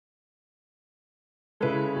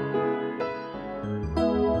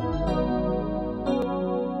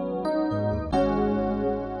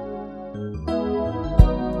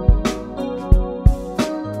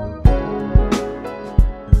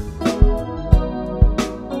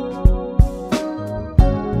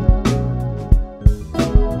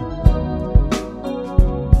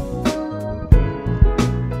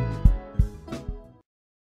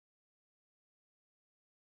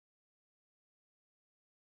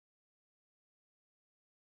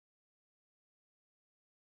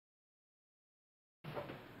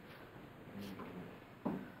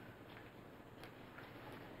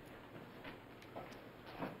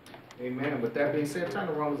Amen. With that being said, turn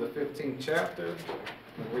to Romans the 15th chapter.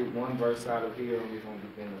 We'll read one verse out of here, and we're going to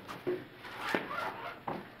begin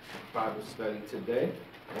a Bible study today.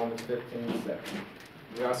 Romans 15:7.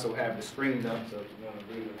 We also have the screen up, so if you want to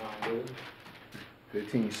read along with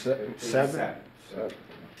it. 15:7.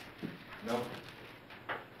 No?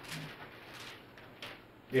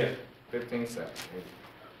 Yeah, 15:7.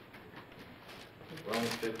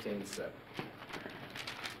 Romans 15:7.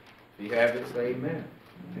 If you have it, say amen.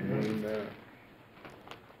 Amen.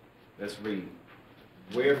 Let's read.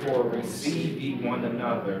 Wherefore receive ye one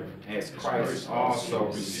another, as Christ also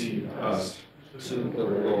received us, to the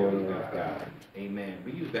glory of God. Amen.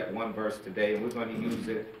 We use that one verse today, and we're going to use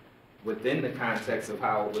it within the context of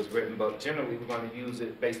how it was written, but generally we're going to use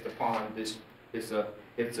it based upon this. It's a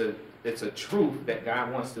truth that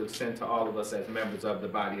God wants to extend to all of us as members of the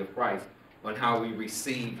body of Christ on how we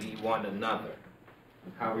receive ye one another.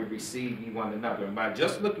 How we receive ye one another. And by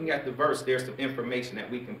just looking at the verse, there's some information that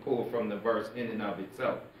we can pull from the verse in and of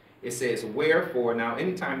itself. It says, wherefore. Now,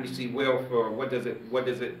 anytime you see wherefore, what does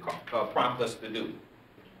it prompt us to do?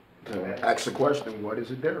 Ask the question, what is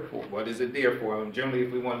it there for? What is it there for? And generally,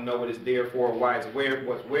 if we want to know what it's there for, why it's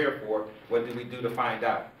what's wherefore, what do we do to find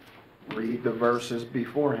out? Read the verses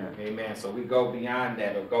beforehand. Amen. So we go beyond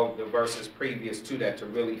that, or go the verses previous to that, to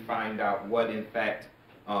really find out what, in fact,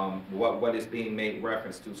 what is being made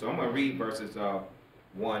reference to. So I'm going to read verses verse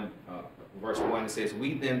 1. It says,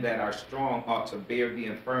 we then that are strong ought to bear the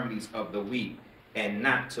infirmities of the weak, and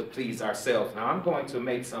not to please ourselves. Now I'm going to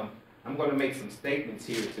make some statements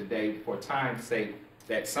here today for time's sake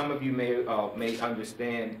that some of you may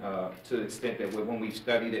understand to the extent that when we've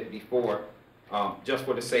studied it before, just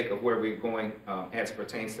for the sake of where we're going as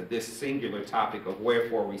pertains to this singular topic of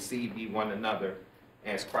wherefore receive ye one another,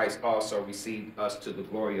 as Christ also received us to the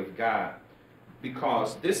glory of God.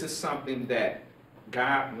 Because this is something that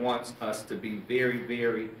God wants us to be very,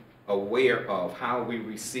 very aware of, how we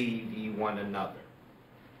receive ye one another.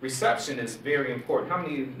 Reception is very important. How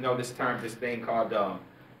many of you know this thing called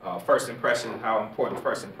first impression, how important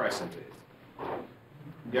first impressions is?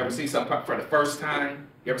 You ever see something for the first time?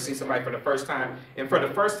 You ever see somebody for the first time? And for the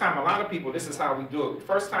first time, a lot of people, this is how we do it. The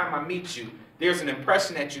first time I meet you, there's an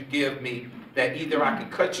impression that you give me that either I can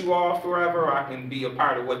cut you off forever or I can be a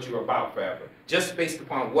part of what you're about forever. Just based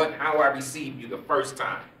upon how I received you the first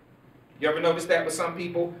time. You ever notice that with some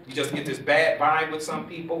people? You just get this bad vibe with some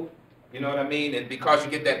people. You know what I mean? And because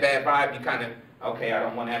you get that bad vibe, you kind of, okay, I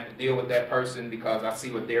don't want to have to deal with that person because I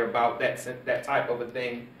see what they're about, that type of a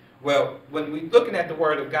thing. Well, when we're looking at the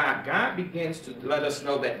Word of God, God begins to let us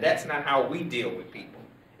know that that's not how we deal with people.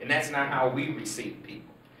 And that's not how we receive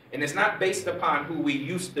people. And it's not based upon who we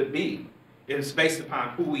used to be. It's based upon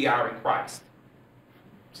who we are in Christ.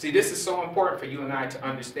 See, this is so important for you and I to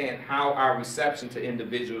understand how our reception to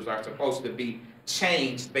individuals are supposed to be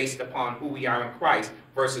changed based upon who we are in Christ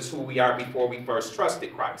versus who we are before we first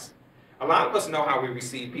trusted Christ. A lot of us know how we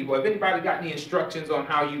receive people. Have anybody got any instructions on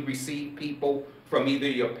how you receive people from either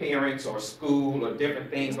your parents or school or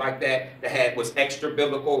different things like that was extra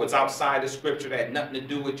biblical, was outside of Scripture, that had nothing to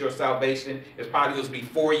do with your salvation? It probably was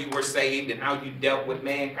before you were saved, and how you dealt with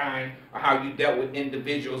mankind or how you dealt with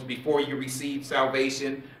individuals before you received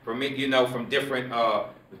salvation from different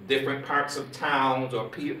parts of towns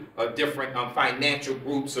or different financial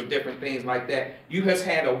groups or different things like that. You have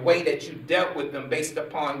had a way that you dealt with them based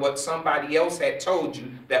upon what somebody else had told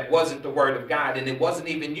you that wasn't the Word of God, and it wasn't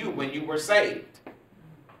even you when you were saved.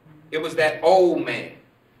 It was that old man.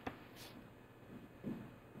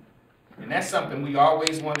 And that's something we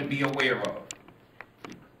always want to be aware of.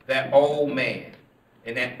 That old man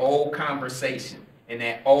and that old conversation and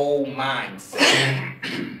that old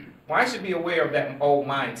mindset. Why should we be aware of that old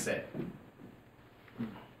mindset?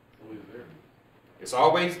 It's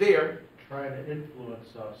always there. Trying to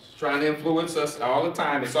influence us. Trying to influence us all the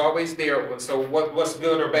time. It's always there. So what's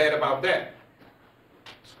good or bad about that?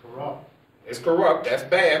 It's corrupt. It's corrupt. That's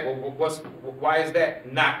bad. Why is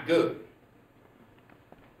that not good?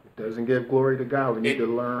 It doesn't give glory to God. We need to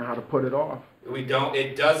learn how to put it off. We don't.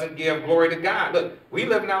 It doesn't give glory to God. Look, we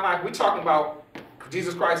live in our life. We're talking about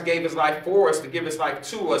Jesus Christ gave his life for us, to give his life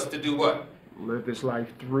to us, to do what? Live his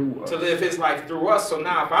life through us. To live his life through us. So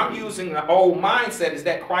now if I'm using the old mindset, is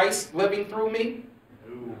that Christ living through me?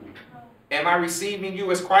 No. Am I receiving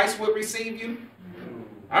you as Christ would receive you? No.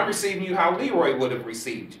 I'm receiving you how Leroy would have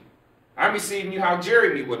received you. I'm receiving you how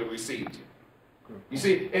Jeremy would have received you. You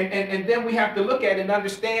see, and then we have to look at it and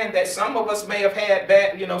understand that some of us may have had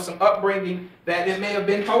bad, some upbringing that it may have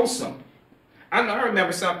been wholesome. I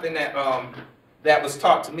remember something that that was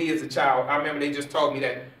taught to me as a child. I remember they just told me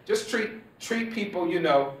that just treat people,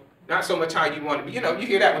 Not so much how you want to be. You know, you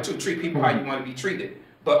hear that one too. Treat people how you want to be treated.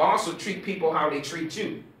 But also treat people how they treat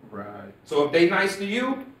you. Right. So if they nice to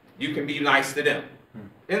you, you can be nice to them.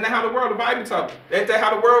 Isn't that how the world, the Bible talks? Isn't that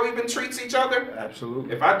how the world even treats each other?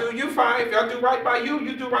 Absolutely. If I do you, fine. If I do right by you,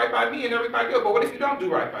 you do right by me and everybody else. But what if you don't do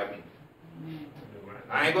right by me?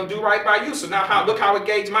 I ain't going to do right by you. So now look how it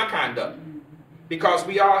gauges my conduct. Because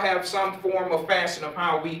we all have some form of fashion of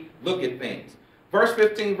how we look at things. Chapter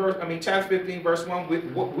 15, verse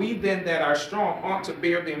 1, we then that are strong ought to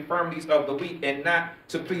bear the infirmities of the weak and not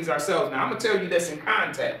to please ourselves. Now, I'm going to tell you this in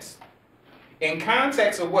context. In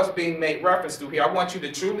context of what's being made reference to here, I want you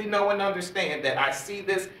to truly know and understand that I see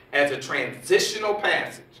this as a transitional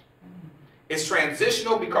passage. It's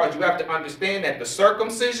transitional because you have to understand that the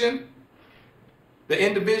circumcision, the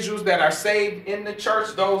individuals that are saved in the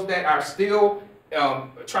church, those that are still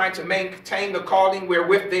trying to maintain the calling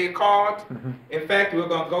wherewith they are called. In fact, we're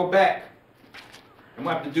going to go back. I'm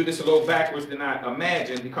going to have to do this a little backwards than I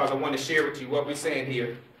imagined because I want to share with you what we're saying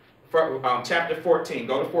here. Chapter 14.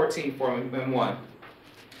 Go to 14 for me in 1.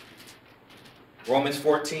 Romans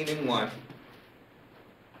 14 and 1.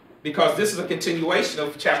 Because this is a continuation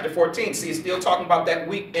of chapter 14. See, it's still talking about that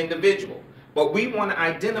weak individual. But we want to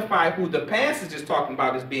identify who the passage is talking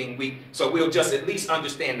about as being weak, so we'll just at least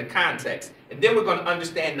understand the context. And then we're going to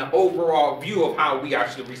understand the overall view of how we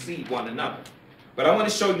actually receive one another. But I want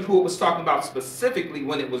to show you who it was talking about specifically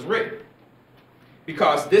when it was written.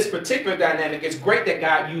 Because this particular dynamic, it's great that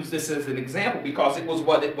God used this as an example because it was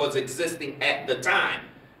what it was existing at the time.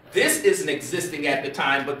 This isn't existing at the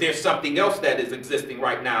time, but there's something else that is existing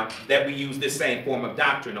right now that we use this same form of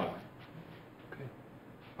doctrine on.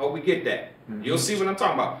 Oh, we get that. You'll see what I'm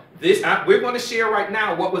talking about. We're going to share right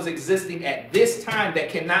now what was existing at this time that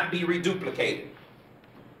cannot be reduplicated.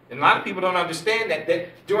 And a lot of people don't understand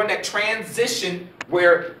that during that transition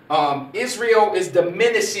where Israel is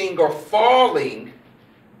diminishing or falling,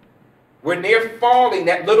 when they're falling,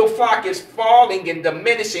 that little flock is falling and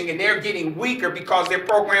diminishing and they're getting weaker because their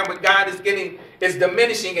program with God is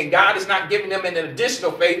diminishing and God is not giving them an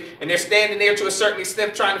additional faith and they're standing there to a certain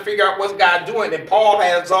extent trying to figure out what's God doing, and Paul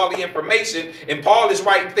has all the information and Paul is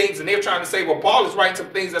writing things and they're trying to say, well, Paul is writing some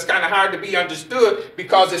things that's kind of hard to be understood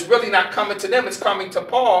because it's really not coming to them, it's coming to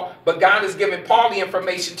Paul, but God is giving Paul the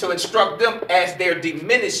information to instruct them as they're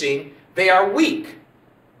diminishing, they are weak.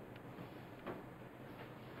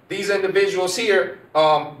 These individuals here,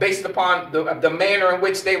 based upon the manner in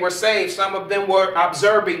which they were saved, some of them were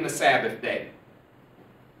observing the Sabbath day.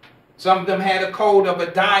 Some of them had a code of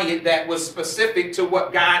a diet that was specific to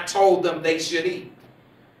what God told them they should eat.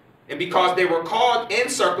 And because they were called in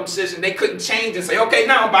circumcision, they couldn't change and say, okay,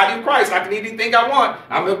 now I'm body of Christ, I can eat anything I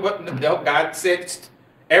want. No, God said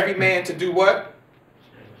every man to do what?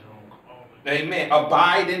 Amen.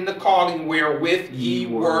 Abide in the calling wherewith ye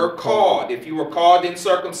were called. If you were called in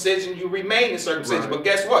circumcision, you remain in circumcision. Right. But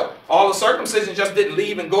guess what? All the circumcision just didn't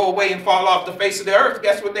leave and go away and fall off the face of the earth.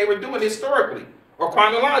 Guess what they were doing historically or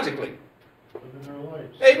chronologically? Living their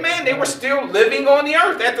lives. Amen. They were still living on the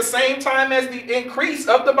earth at the same time as the increase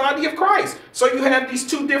of the body of Christ. So you have these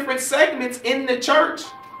two different segments in the church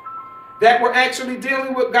that were actually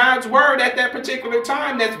dealing with God's word at that particular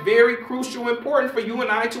time. That's very crucial, important for you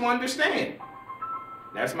and I to understand.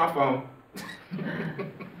 That's my phone.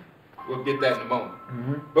 We'll get that in a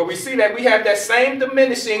moment. But we see that we have that same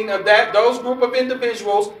diminishing of those group of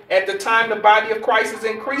individuals at the time the body of Christ is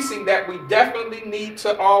increasing that we definitely need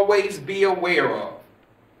to always be aware of.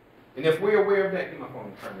 And if we're aware of that, get my phone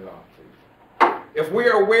and turn it off. If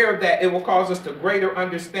we're aware of that, it will cause us to greater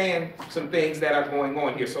understand some things that are going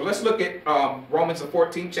on here. So let's look at Romans the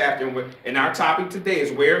 14th chapter. And our topic today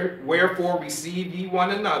is wherefore receive ye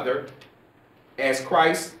one another as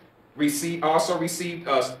Christ also received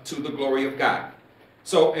us to the glory of God.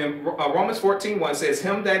 So in Romans 14:1 says,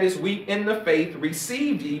 him that is weak in the faith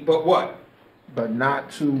receive ye, but what? But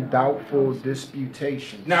not to doubtful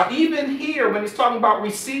disputations. Now even here, when it's talking about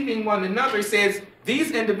receiving one another, it says,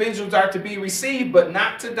 these individuals are to be received, but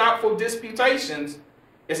not to doubtful disputations.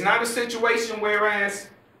 It's not a situation whereas,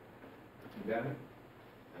 you got it?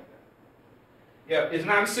 Yeah, it's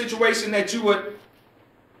not a situation that you would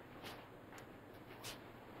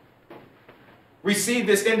receive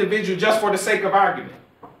this individual just for the sake of argument.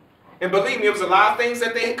 And believe me, it was a lot of things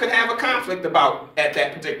that they could have a conflict about at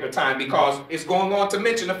that particular time because it's going on to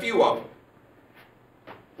mention a few of them.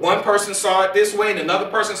 One person saw it this way and another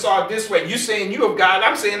person saw it this way. You saying you of God,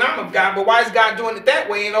 I'm saying I'm of God, but why is God doing it that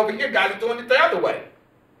way and over here God is doing it the other way?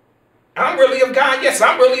 I'm really of God. Yes,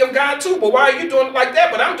 I'm really of God too, but why are you doing it like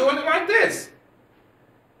that, but I'm doing it like this?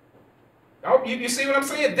 Oh, you see what I'm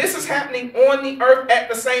saying? This is happening on the earth at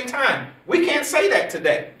the same time. We can't say that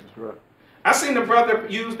today. That's right. I seen the brother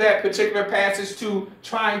use that particular passage to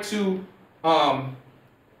try to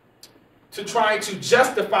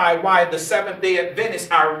justify why the Seventh-day Adventists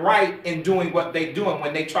are right in doing what they're doing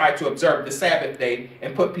when they try to observe the Sabbath day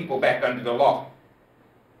and put people back under the law.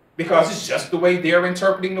 Because it's just the way they're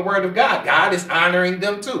interpreting the Word of God. God is honoring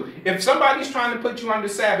them too. If somebody's trying to put you under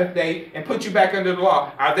Sabbath day and put you back under the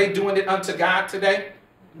law, are they doing it unto God today?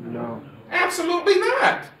 No. Absolutely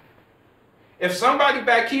not. If somebody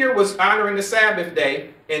back here was honoring the Sabbath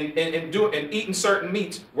day and eating certain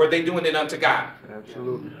meats, were they doing it unto God?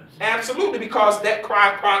 Absolutely. Absolutely, because that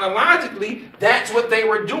chronologically, that's what they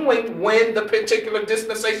were doing when the particular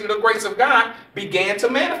dispensation of the grace of God began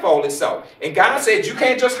to manifold itself. And God said, you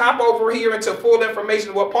can't just hop over here into full information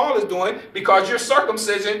of what Paul is doing, because your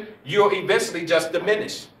circumcision, you'll eventually just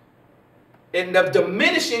diminish. And the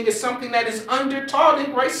diminishing is something that is undertaught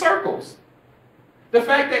in great circles. The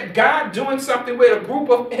fact that God doing something with a group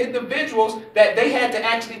of individuals that they had to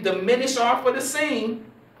actually diminish off of the scene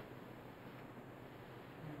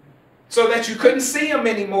so that you couldn't see him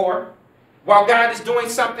anymore, while God is doing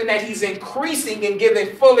something that he's increasing and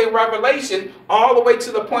giving fully revelation all the way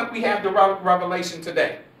to the point we have the revelation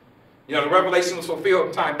today. You know, the revelation was fulfilled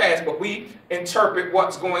in time past, but we interpret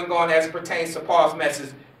what's going on as it pertains to Paul's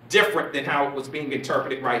message different than how it was being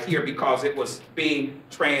interpreted right here, because it was being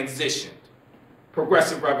transitioned.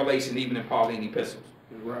 Progressive revelation even in Pauline epistles.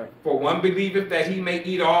 Right. For one believeth that he may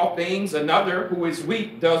eat all things, another who is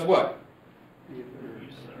weak does what?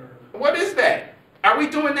 What is that? Are we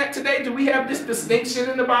doing that today? Do we have this distinction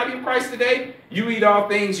in the body of Christ today? You eat all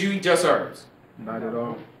things, you eat just herbs. Not at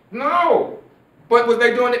all. No. But was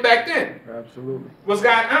they doing it back then? Absolutely. Was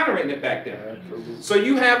God honoring it back then? Absolutely. So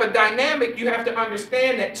you have a dynamic you have to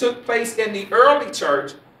understand that took place in the early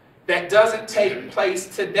church that doesn't take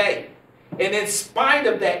place today. And in spite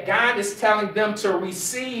of that, God is telling them to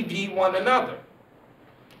receive ye one another.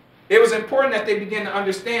 It was important that they begin to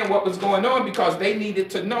understand what was going on, because they needed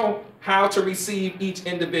to know how to receive each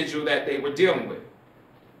individual that they were dealing with.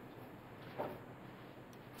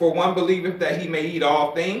 For one believeth that he may eat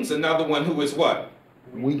all things, another one who is what?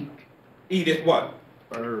 Weak. Eateth what?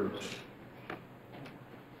 Herbs.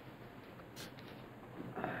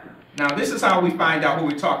 Now this is how we find out who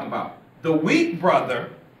we're talking about. The weak brother,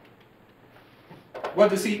 what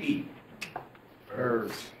does he eat?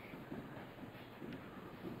 Herbs.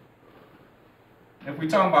 If we're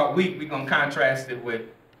talking about weak, we're going to contrast it with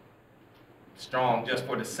strong, just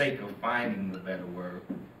for the sake of finding the better word.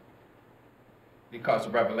 Because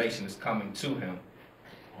revelation is coming to him.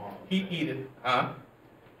 He eateth,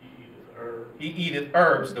 He eateth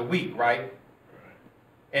herbs, the weak, right?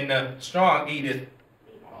 And the strong eateth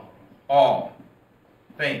all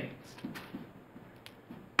things.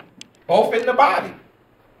 Both in the body.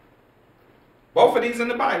 Both of these in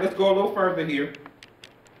the body. Let's go a little further here.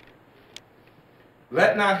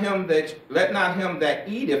 Let not him that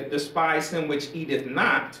eateth despise him which eateth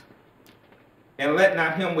not, and let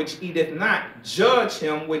not him which eateth not judge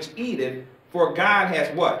him which eateth, for God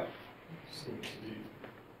has what?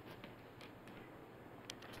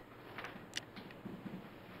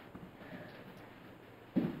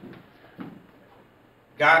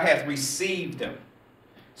 God has received him.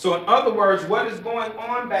 So in other words, what is going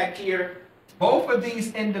on back here? Both of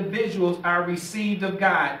these individuals are received of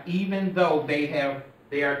God, even though they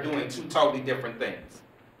are doing two totally different things.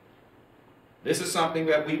 This is something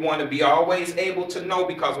that we want to be always able to know,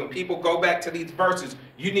 because when people go back to these verses,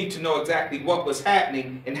 you need to know exactly what was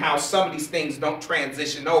happening and how some of these things don't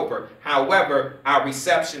transition over. However, our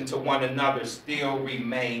reception to one another still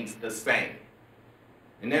remains the same.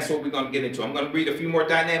 And that's what we're going to get into. I'm going to read a few more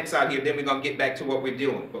dynamics out here, then we're going to get back to what we're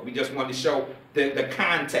doing. But we just want to show the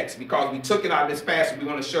context, because we took it out of this passage. We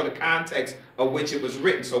want to show the context of which it was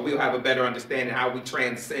written, so we'll have a better understanding how we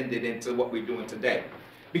transcend it into what we're doing today.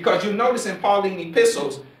 Because you notice in Pauline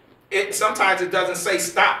epistles, sometimes it doesn't say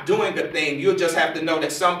stop doing a thing. You'll just have to know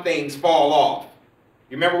that some things fall off.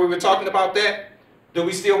 You remember we were talking about that? Do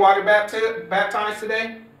we still water baptize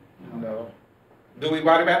today? No. Do we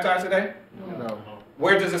water baptize today? No.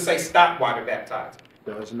 Where does it say stop water baptizing?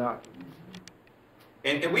 Does not.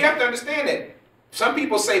 And we have to understand that some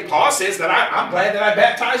people say, Paul says that I'm glad that I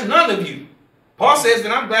baptized none of you. Paul says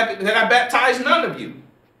that I'm glad that I baptized none of you.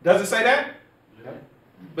 Does it say that? Yeah.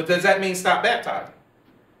 But does that mean stop baptizing?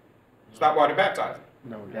 Stop water baptizing?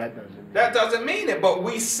 No, that doesn't mean. That doesn't mean it, but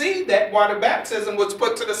we see that water baptism was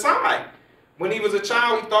put to the side. When he was a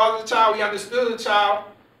child, he thought as a child, he understood as a child.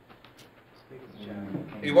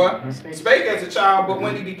 He what? Spake as a child, but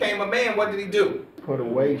when he became a man, what did he do? Put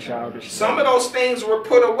away childish. Some of those things were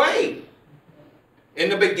put away. In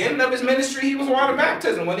the beginning of his ministry, he was water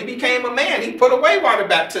baptism. When he became a man, he put away water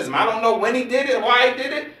baptism. I don't know when he did it, why he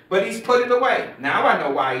did it, but he's put it away. Now I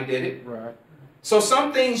know why he did it. Right. So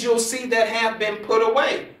some things you'll see that have been put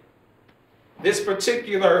away. This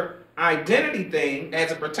particular identity thing,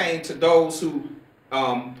 as it pertains to those who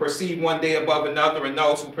perceive one day above another and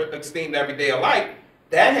those who esteem every day alike,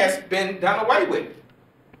 that has been done away with.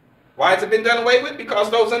 Why has it been done away with? Because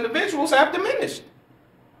those individuals have diminished.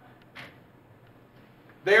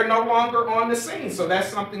 They're no longer on the scene. So that's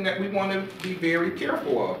something that we want to be very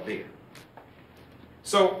careful of there.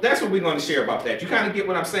 So that's what we're going to share about that. You kind of get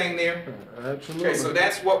what I'm saying there? Absolutely. Okay, so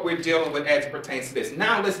that's what we're dealing with as it pertains to this.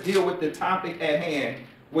 Now let's deal with the topic at hand,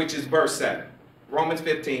 which is verse 7. Romans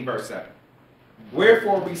 15, verse 7.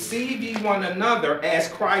 Wherefore receive ye one another as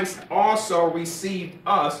Christ also received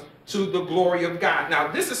us to the glory of God.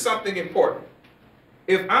 Now this is something important.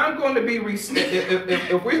 If I'm going to be,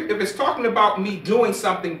 if it's talking about me doing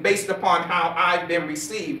something based upon how I've been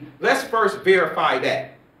received, let's first verify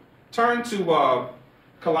that. Turn to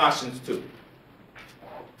Colossians 2.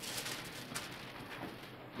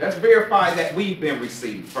 Let's verify that we've been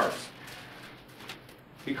received first.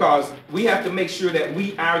 Because we have to make sure that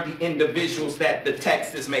we are the individuals that the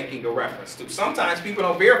text is making a reference to. Sometimes people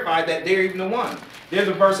don't verify that they're even the one. There's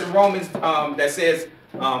a verse in Romans that says,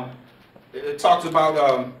 it talks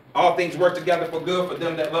about all things work together for good for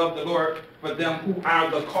them that love the Lord, for them who are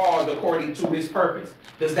the called according to his purpose.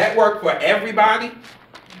 Does that work for everybody?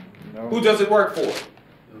 No. Who does it work for?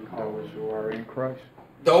 Those who are in Christ.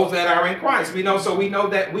 Those that are in Christ. We know, so we know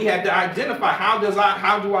that we have to identify how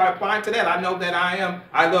do I apply to that? I know that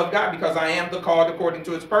I love God because I am the called according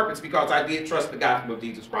to his purpose, because I did trust the gospel of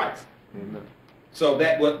Jesus Christ. Amen. So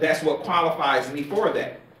that's what qualifies me for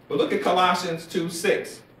that. But look at Colossians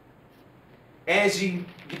 2:6. As ye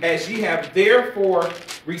have therefore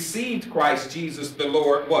received Christ Jesus the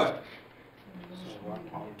Lord, what?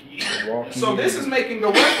 So this is making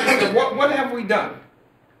a reference to what have we done?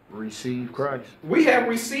 Receive Christ. We have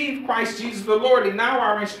received Christ Jesus the Lord, and now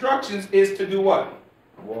our instructions is to do what?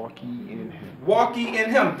 Walk ye in him. Walk ye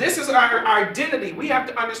in him. This is our identity. We have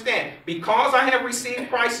to understand, because I have received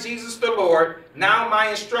Christ Jesus the Lord, now my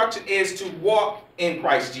instruction is to walk in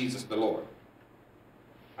Christ Jesus the Lord.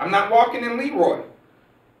 I'm not walking in Leroy.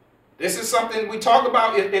 This is something we talk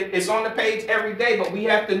about. It's on the page every day, but we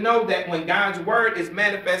have to know that when God's word is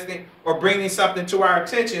manifesting or bringing something to our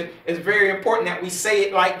attention, it's very important that we say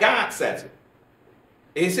it like God says it.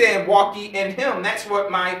 He said, walk ye in him. That's what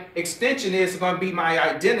my extension is going to be, my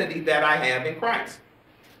identity that I have in Christ.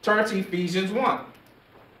 Turn to Ephesians 1.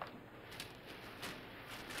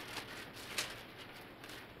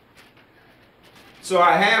 So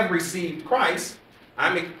I have received Christ.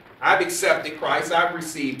 I've accepted Christ. I've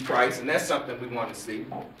received Christ. And that's something we want to see.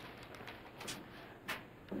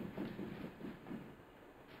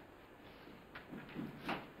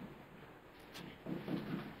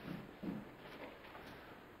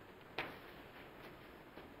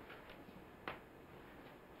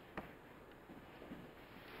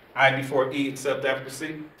 I before E, except after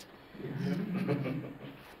C.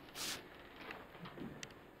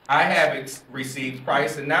 I have received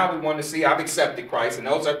Christ, and now we want to see I've accepted Christ, and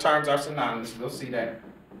those terms are synonymous. We'll see that.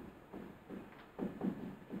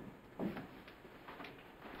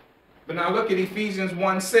 But now look at Ephesians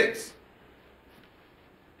 1:6.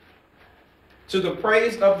 To the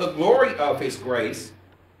praise of the glory of his grace,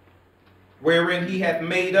 wherein he hath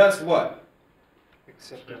made us what?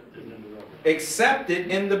 Accepted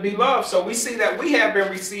in the beloved. So we see that we have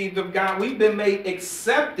been received of God. We've been made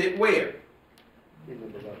accepted where?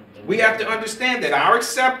 We have to understand that our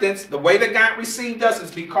acceptance, the way that God received us,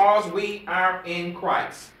 is because we are in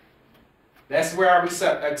Christ. That's where our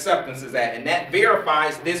acceptance is at. And that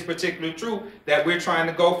verifies this particular truth that we're trying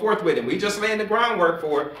to go forth with. And we just laying the groundwork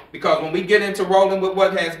for it, because when we get into rolling with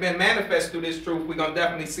what has been manifest through this truth, we're going to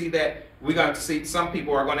definitely see that we're going to see some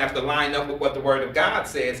people are going to have to line up with what the word of God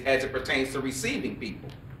says as it pertains to receiving people.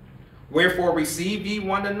 Wherefore receive ye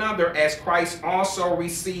one another as Christ also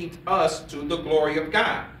received us to the glory of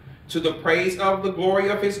God, to the praise of the glory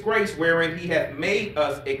of his grace, wherein he hath made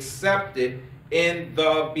us accepted in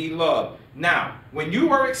the beloved. Now, when you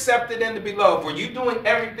were accepted in the beloved, were you doing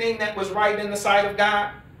everything that was right in the sight of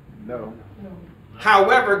God? No.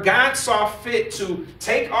 However, God saw fit to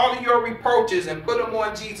take all of your reproaches and put them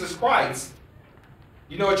on Jesus Christ.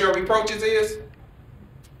 You know what your reproaches is?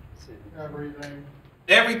 Everything.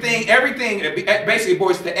 Everything, basically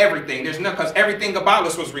boils to everything. There's no, because everything about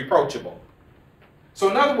us was reproachable.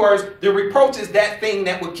 So in other words, the reproach is that thing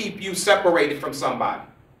that would keep you separated from somebody.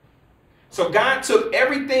 So God took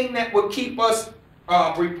everything that would keep us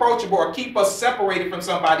reproachable or keep us separated from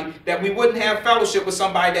somebody, that we wouldn't have fellowship with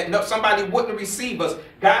somebody, that somebody wouldn't receive us.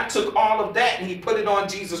 God took all of that and he put it on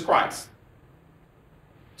Jesus Christ.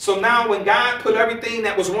 So now when God put everything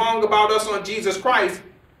that was wrong about us on Jesus Christ,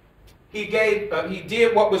 he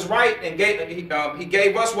did what was right, and he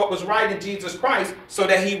gave us what was right in Jesus Christ so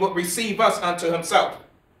that he would receive us unto himself.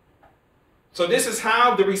 So this is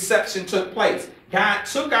how the reception took place. God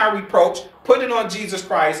took our reproach, put it on Jesus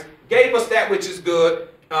Christ, gave us that which is good,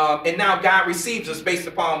 and now God receives us based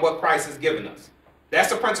upon what Christ has given us.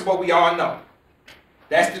 That's the principle we all know.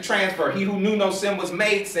 That's the transfer. He who knew no sin was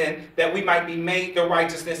made sin, that we might be made the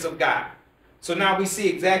righteousness of God. So now we see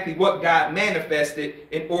exactly what God manifested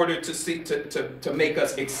in order to make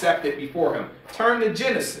us accepted before him. Turn to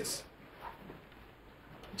Genesis.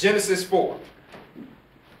 Genesis 4.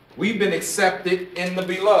 We've been accepted in the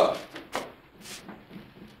beloved.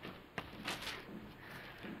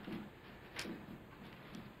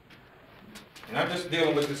 And I'm just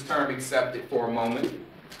dealing with this term accepted for a moment.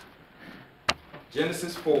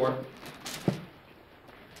 Genesis 4.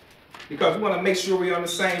 Because we want to make sure we're on the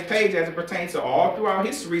same page as it pertains to all throughout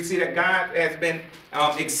history. See that God has been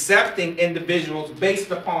accepting individuals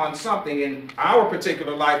based upon something. In our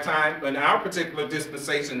particular lifetime, in our particular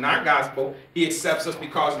dispensation, in our gospel, he accepts us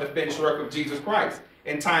because of the finished work of Jesus Christ.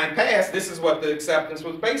 In time past, this is what the acceptance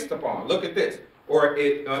was based upon. Look at this. Or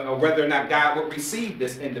whether or not God would receive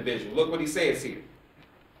this individual. Look what he says here.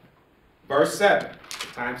 Verse 7.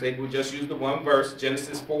 For time's sake, we'll just use the one verse.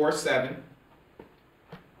 Genesis 4:7.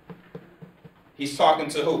 He's talking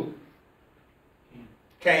to who?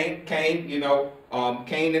 Cain. Cain,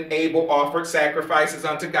 Cain and Abel offered sacrifices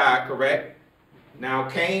unto God, correct? Now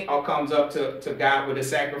Cain comes up to God with a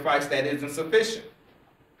sacrifice that isn't sufficient.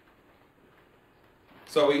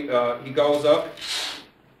 So he goes up.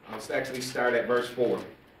 Let's actually start at verse 4.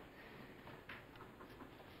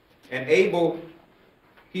 And Abel,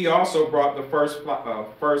 he also brought the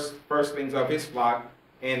firstlings of his flock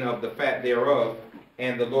and of the fat thereof.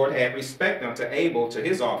 And the Lord had respect unto Abel to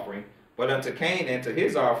his offering, but unto Cain and to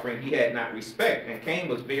his offering he had not respect. And Cain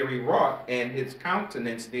was very wroth, and his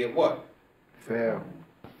countenance did what? Fail.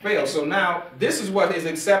 So now this is what his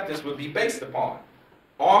acceptance would be based upon.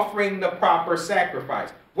 Offering the proper sacrifice.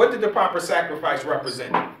 What did the proper sacrifice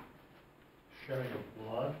represent? Shedding of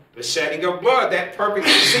blood. The shedding of blood, that perfect.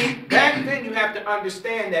 See, back then you have to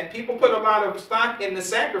understand that people put a lot of stock in the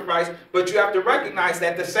sacrifice, but you have to recognize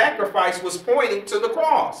that the sacrifice was pointing to the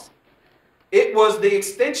cross. It was the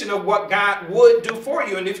extension of what God would do for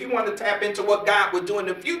you. And if you want to tap into what God would do in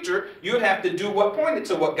the future, you'd have to do what pointed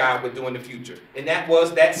to what God would do in the future. And that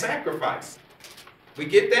was that sacrifice. We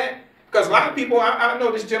get that? Because a lot of people, I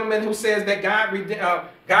know this gentleman who says that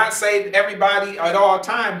God saved everybody at all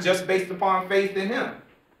times just based upon faith in him.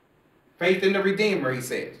 Faith in the Redeemer, he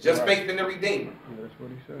says. Just right. Faith in the Redeemer. That's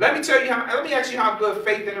what he said. Let me ask you how good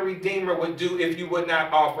faith in the Redeemer would do if you would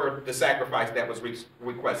not offer the sacrifice that was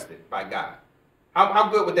requested by God. How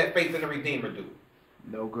good would that faith in the Redeemer do?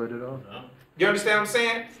 No good at all. No. You understand what I'm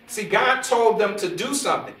saying? See, God told them to do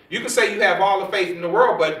something. You can say you have all the faith in the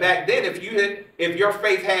world, but back then, if your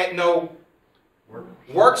faith had no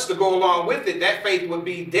works to go along with it, that faith would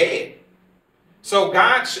be dead. So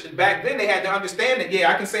God, back then, they had to understand that,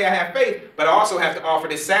 yeah, I can say I have faith, but I also have to offer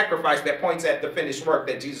this sacrifice that points at the finished work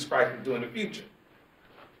that Jesus Christ will do in the future.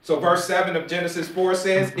 So verse 7 of Genesis 4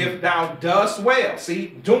 says, if thou dost well, see,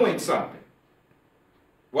 doing something.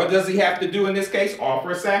 What does he have to do in this case?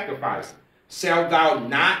 Offer a sacrifice. Shall thou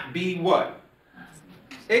not be what?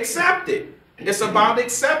 Accepted. It's about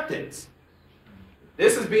acceptance.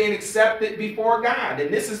 This is being accepted before God.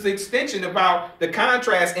 And this is the extension about the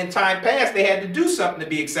contrast. In time past, they had to do something to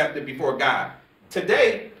be accepted before God.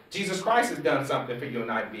 Today, Jesus Christ has done something for you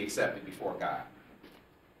and I to be accepted before God.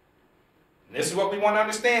 And this is what we want to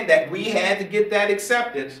understand, that we had to get that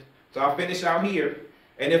acceptance. So I'll finish out here.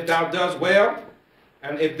 And if thou dost well,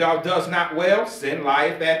 and if thou dost not well, sin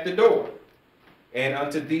lieth at the door. And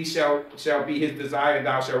unto thee shall be his desire, and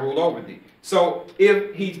thou shalt rule over thee. So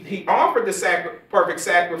if he offered the perfect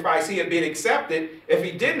sacrifice, he had been accepted. If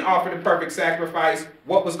he didn't offer the perfect sacrifice,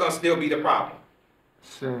 what was going to still be the problem?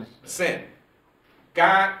 Sin. Sin.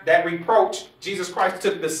 God, that reproach, Jesus Christ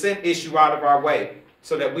took the sin issue out of our way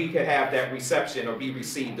so that we could have that reception or be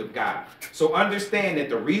received of God. So understand that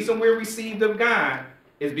the reason we're received of God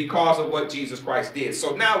is because of what Jesus Christ did.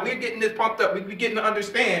 So now we're getting this pumped up. We're getting to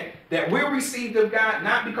understand that we're received of God,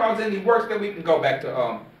 not because of any works that we can go back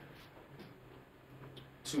to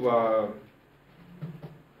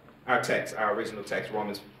our text, our original text,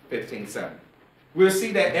 Romans 15:7. we'll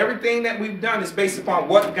see that everything that we've done is based upon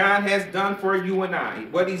what God has done for you and I,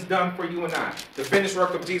 what he's done for you and I. The finished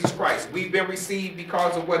work of Jesus Christ. We've been received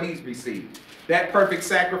because of what he's received. That perfect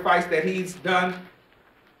sacrifice that he's done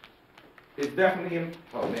is definitely,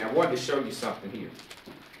 oh man, I wanted to show you something here.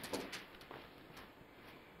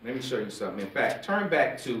 Let me show you something. In fact, turn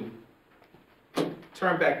back to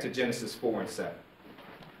Genesis 4 and 7.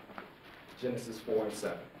 Genesis 4 and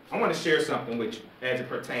 7. I want to share something with you as it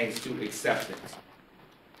pertains to acceptance.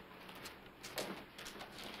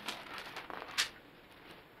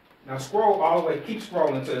 Now scroll all the way, keep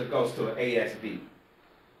scrolling until it goes to an ASB.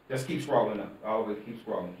 Just keep scrolling up. All the way, keep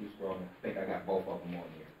scrolling, keep scrolling. I think I got both of them on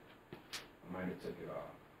here. I might have took it off.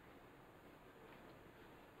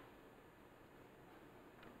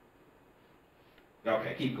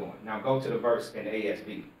 Okay, keep going. Now go to the verse in the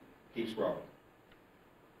ASB. Keep scrolling.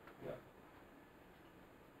 Yeah.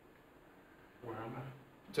 Where am I?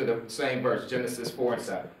 To the same verse, Genesis 4 and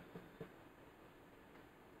 7.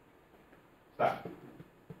 Stop.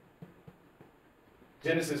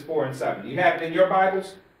 Genesis 4 and 7. You have it in your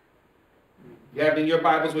Bibles? You have it in your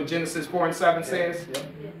Bibles what Genesis 4 and 7 says? Yep.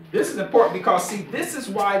 This is important because, see, this is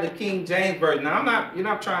why the King James Version, now you're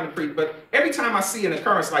not trying to preach, but every time I see an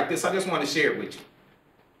occurrence like this, I just want to share it with you.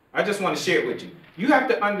 I just want to share it with you. You have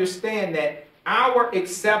to understand that our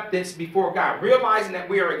acceptance before God, realizing that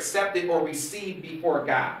we are accepted or received before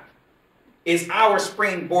God, is our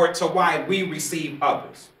springboard to why we receive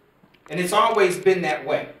others. And it's always been that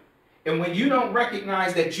way. And when you don't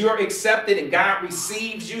recognize that you're accepted and God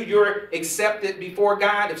receives you, you're accepted before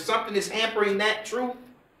God, if something is hampering that truth,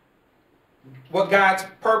 what God's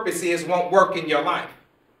purpose is won't work in your life.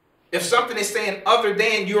 If something is saying other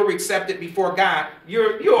than you're accepted before God,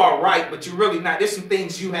 you're all right, but you're really not. There's some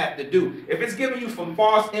things you have to do. If it's giving you some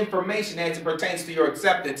false information as it pertains to your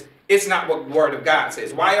acceptance, it's not what the Word of God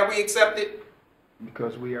says. Why are we accepted?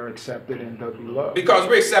 Because we are accepted in the beloved. Because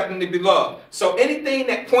we're accepted in the beloved. So anything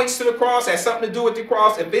that points to the cross, has something to do with the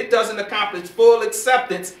cross, if it doesn't accomplish full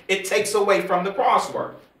acceptance, it takes away from the cross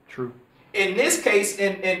work. True. In this case,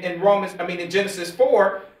 in Genesis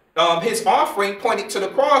 4, his offering pointed to the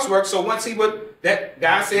cross work. So once he would, that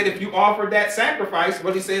God said, if you offer that sacrifice,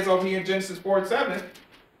 what he says over here in Genesis 4 and 7,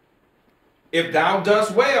 if thou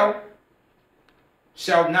dost well,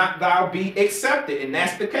 shall not thou be accepted? And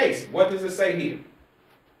that's the case. What does it say here?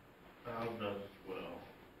 Thou dost well,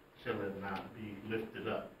 shall it not be lifted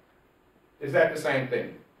up? Is that the same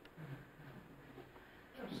thing?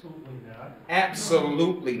 Absolutely not.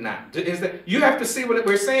 Absolutely not. You have to see what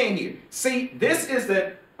we're saying here. See, this is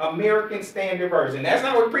the American Standard Version. That's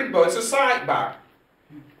not what we're preaching about. It's a sidebar.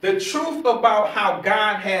 The truth about how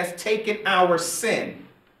God has taken our sin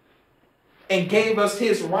and gave us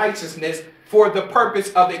his righteousness for the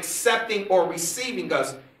purpose of accepting or receiving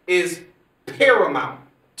us is paramount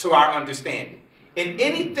to our understanding. And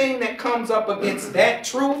anything that comes up against that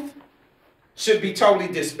truth should be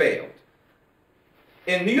totally dispelled.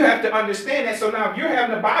 And you have to understand that. So now if you're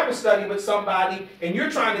having a Bible study with somebody and you're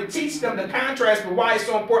trying to teach them the contrast for why it's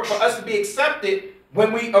so important for us to be accepted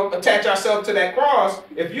when we attach ourselves to that cross,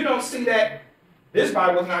 if you don't see that, this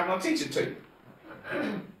Bible is not going to teach it to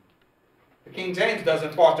you. The King James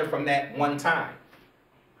doesn't falter from that one time.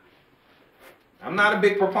 I'm not a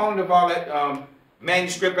big proponent of all that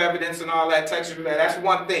manuscript evidence and all that textual. That's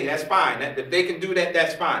one thing. That's fine. If they can do that,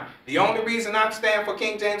 that's fine. The only reason I stand for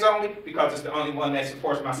King James only, because it's the only one that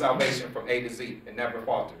supports my salvation from A to Z. It never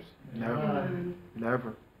falters. Never.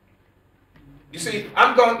 Never. You see,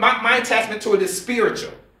 my attachment to it is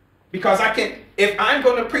spiritual. Because if I'm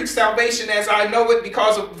going to preach salvation as I know it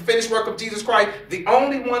because of the finished work of Jesus Christ, the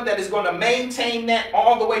only one that is going to maintain that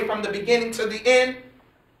all the way from the beginning to the end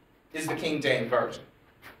is the King James Version.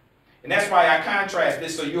 And that's why I contrast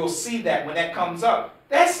this, so you'll see that when that comes up.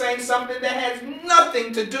 That's saying something that has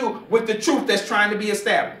nothing to do with the truth that's trying to be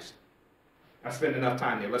established. I spent enough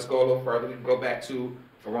time there. Let's go a little further. We can go back to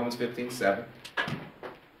Romans 15:7.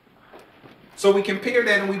 So we compare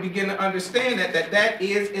that and we begin to understand that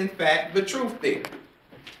is in fact the truth there.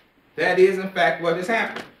 That is in fact what is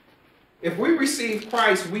happening. If we receive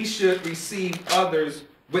Christ, we should receive others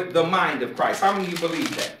with the mind of Christ. How many of you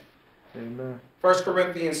believe that? Amen. 1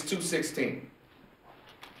 Corinthians 2:16.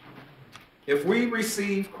 If we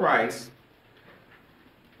receive Christ,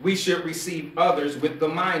 we should receive others with the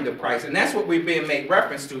mind of Christ. And that's what we're being made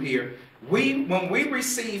reference to here. When we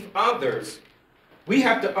receive others, we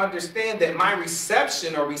have to understand that my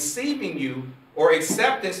reception or receiving you or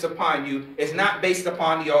acceptance upon you is not based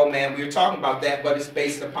upon the old man. We were talking about that, but it's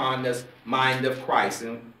based upon this mind of Christ.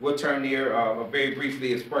 And we'll turn there very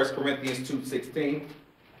briefly. It's 1 Corinthians 2:16.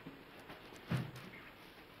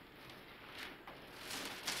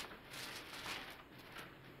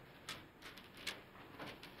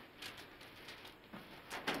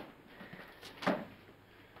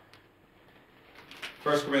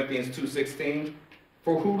 1 Corinthians 2:16.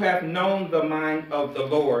 For who hath known the mind of the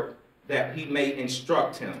Lord, that he may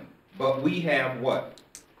instruct him? But we have what?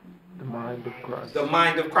 The mind of Christ. The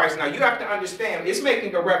mind of Christ. Now you have to understand, it's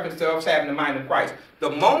making a reference to us having the mind of Christ. The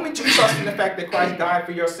moment you trust in the fact that Christ died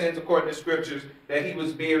for your sins according to scriptures, that he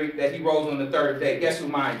was buried, that he rose on the third day, guess who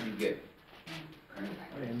mind you get?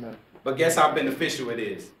 Amen. But guess how beneficial it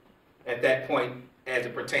is at that point as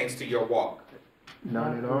it pertains to your walk?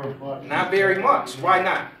 Not at all. Not very much. Why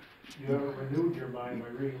not? You haven't renewed your mind by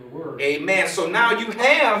reading the word. Amen. So now you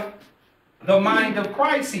have the mind of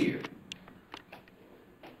Christ here.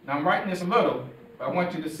 Now I'm writing this a little, but I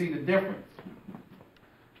want you to see the difference.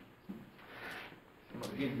 I'm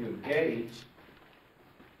going to give you a gauge.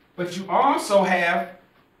 But you also have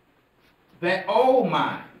that old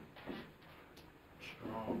mind.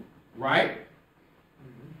 Strong. Right?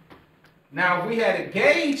 Now, if we had a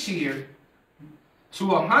gauge here to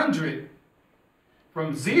 100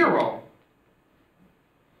 from 0,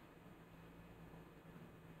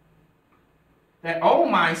 that old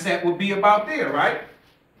mindset would be about there, right?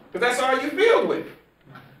 Because that's all you filled with.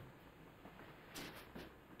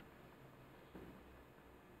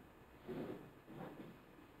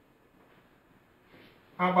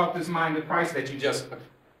 How about this mind of Christ that you just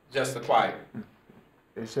acquired?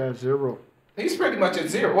 It's at 0. He's pretty much at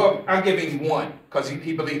 0. Well, I'll give him 1 because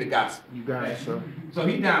he believed the gospel. You got it, sir. So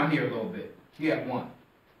he's down here a little bit. He at 1.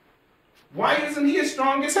 Why isn't he as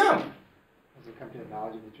strong as him? Does it come to the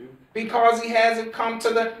knowledge of the truth? Because he hasn't come to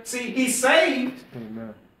the... See, he's saved.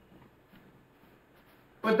 Amen.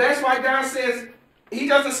 But that's why God says he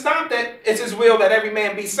doesn't stop that it's his will that every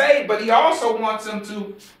man be saved, but he also wants them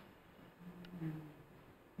to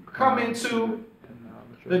come into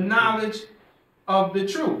the knowledge of the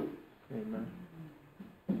truth. Amen.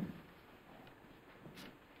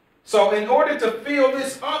 So in order to fill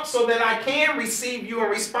this up so that I can receive you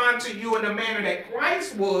and respond to you in the manner that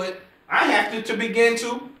Christ would, I have to begin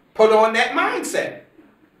to put on that mindset.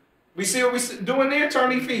 We see what we're doing there?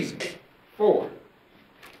 Turn to Ephesians 4.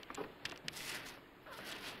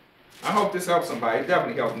 I hope this helps somebody. It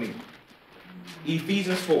definitely helped me.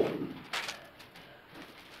 Ephesians 4.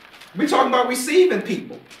 We're talking about receiving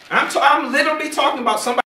people. I'm literally talking about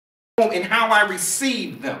somebody and how I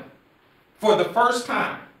received them for the first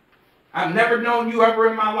time. I've never known you ever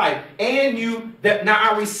in my life. And you, that now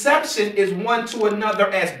our reception is one to another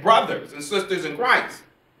as brothers and sisters in Christ.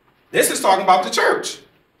 This is talking about the church.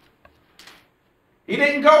 He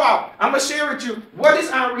didn't go out. I'm going to share with you, what is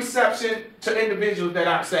our reception to individuals that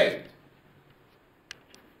aren't saved?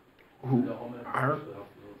 Who are?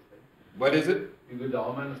 What is it?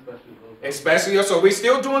 Especially Especially, so we're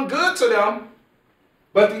still doing good to them.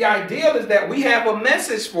 But the ideal is that we have a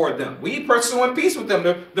message for them. We pursuing peace with them.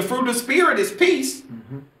 The fruit of the Spirit is peace.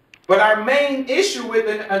 Mm-hmm. But our main issue with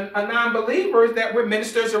a non-believer is that we're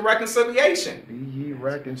ministers of reconciliation. Be ye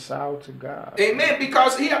reconciled to God. Amen.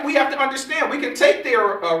 Because we have to understand, we can take their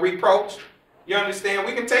reproach. You understand?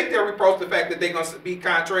 We can take their reproach, the fact that they're going to be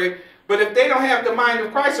contrary. But if they don't have the mind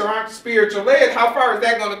of Christ or aren't spiritual led, how far is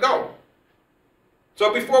that going to go?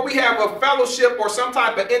 So before we have a fellowship or some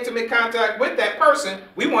type of intimate contact with that person,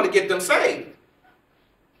 we want to get them saved.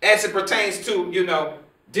 As it pertains to,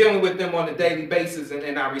 dealing with them on a daily basis and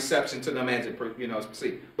in our reception to them as it,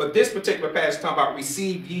 proceeds. But this particular passage talking about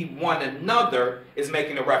receive ye one another is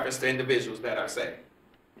making a reference to individuals that are saved.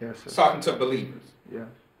 Yes, sir. It's talking to believers. Yeah.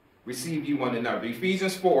 Receive ye one another.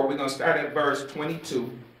 Ephesians 4, we're going to start at verse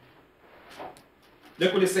 22.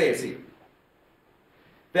 Look what it says here.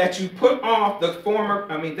 That you put off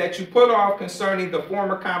concerning the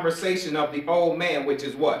former conversation of the old man, which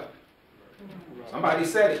is what? Somebody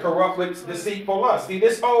said it, corrupt with deceitful lust. See,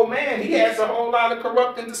 this old man, he has a whole lot of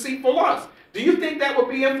corrupt and deceitful lust. Do you think that would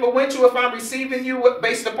be influential if I'm receiving you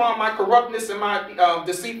based upon my corruptness and my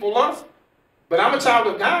deceitful lust? But I'm a child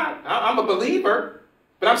of God. I'm a believer.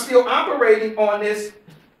 But I'm still operating on this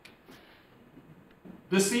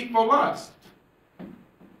deceitful lust.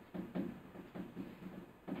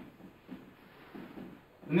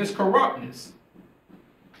 And this corruptness.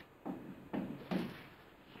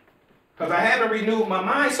 Because I haven't renewed my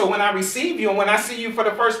mind, so when I receive you and when I see you for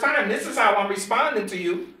the first time, this is how I'm responding to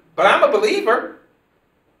you. But I'm a believer.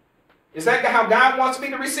 Is that how God wants me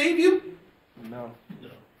to receive you? No.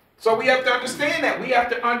 So we have to understand that. We have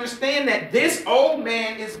to understand that this old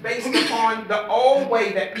man is based upon the old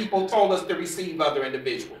way that people told us to receive other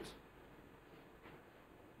individuals.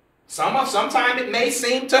 Sometimes it may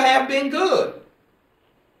seem to have been good.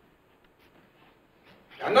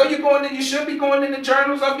 I know you should be going in the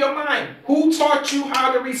journals of your mind. Who taught you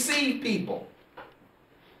how to receive people?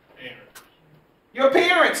 Parents. Your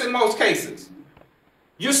parents in most cases.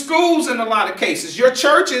 Your schools in a lot of cases. Your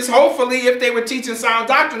churches, hopefully, if they were teaching sound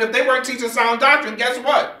doctrine. If they weren't teaching sound doctrine, guess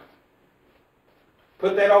what?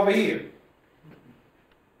 Put that over here.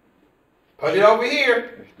 Put it over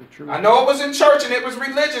here. I know it was in church and it was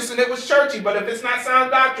religious and it was churchy, but if it's not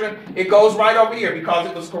sound doctrine, it goes right over here because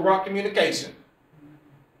it was corrupt communication,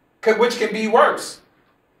 which can be worse.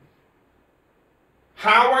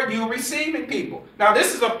 How are you receiving people? Now,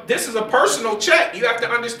 this is a personal check. You have to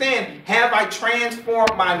understand, have I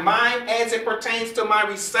transformed my mind as it pertains to my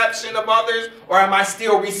reception of others, or am I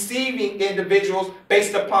still receiving individuals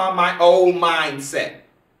based upon my old mindset?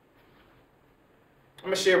 I'm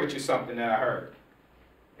going to share with you something that I heard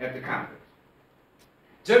at the conference.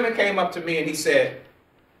 A gentleman came up to me and he said,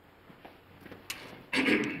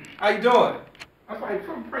 how you doing? I was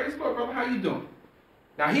like, praise the Lord, brother, how you doing?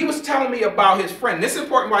 Now, he was telling me about his friend. This is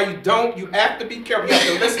important why you have to be careful. You have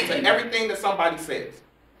to listen to everything that somebody says.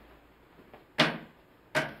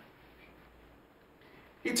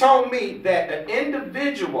 He told me that an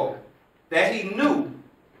individual that he knew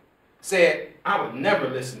said, I would never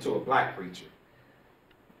listen to a black preacher.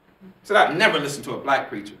 Said, I'd never listen to a black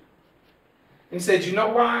preacher. And he said, you know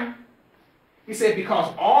why? He said,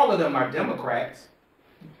 because all of them are Democrats.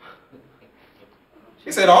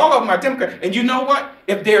 He said, all of them are Democrats. And you know what?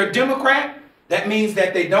 If they're a Democrat, that means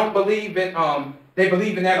that they don't believe in, they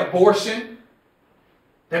believe in that abortion.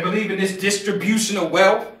 They believe in this distribution of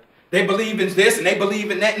wealth. They believe in this and they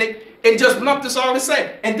believe in that. And just lumped us all the same.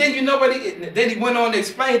 And then you know what then he went on to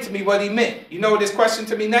explain to me what he meant. You know what his question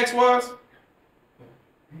to me next was?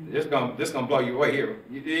 This gonna blow you away here.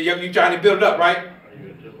 You trying to build it up, right?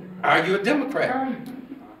 Are you a Democrat?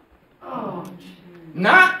 Oh,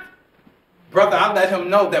 not, brother, I let him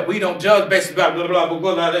know that we don't judge based on blah, blah, blah,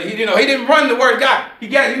 blah, blah. He didn't run the word of God. You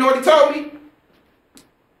know what he told me?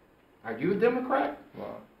 Are you a Democrat?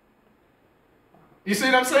 Wow. You see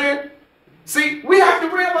what I'm saying? See, we have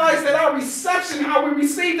to realize that our reception, how we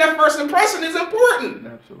receive that first impression is important.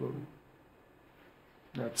 Absolutely.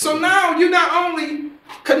 So now you not only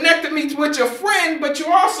connected me with your friend, but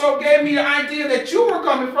you also gave me the idea that you were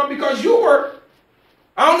coming from because you were,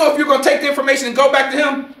 I don't know if you're going to take the information and go back to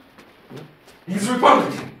him. He's a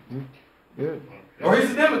Republican. Yeah. Or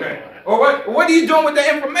he's a Democrat. Or what are you doing with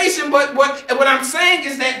the information? But what I'm saying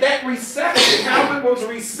is that reception, how it was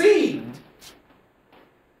received,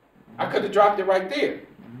 I could have dropped it right there.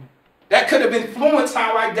 That could have influenced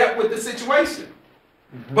how I dealt with the situation.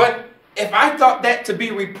 But if I thought that to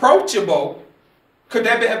be reproachable, could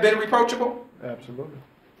that have been reproachable? Absolutely.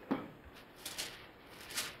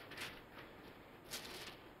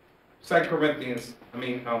 Romans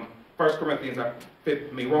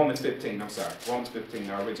 15, I'm sorry. Romans 15,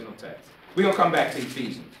 our original text. We're going to come back to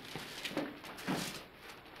Ephesians.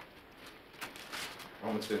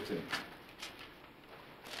 Romans 15.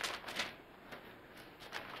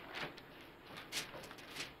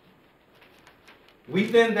 We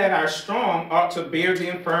then that are strong ought to bear the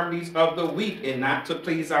infirmities of the weak and not to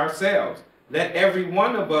please ourselves. Let every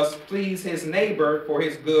one of us please his neighbor for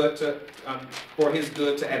his good to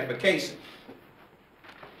edification.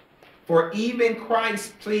 For even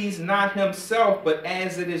Christ pleased not himself, but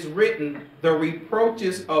as it is written, the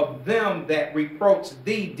reproaches of them that reproached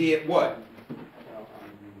thee did what?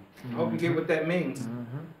 I hope you get what that means.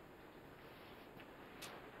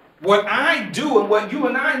 What I do and what you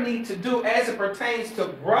and I need to do as it pertains to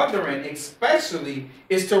brethren especially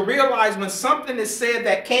is to realize when something is said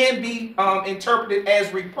that can be interpreted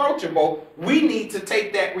as reproachable, we need to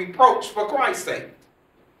take that reproach for Christ's sake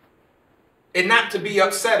and not to be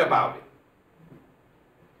upset about it.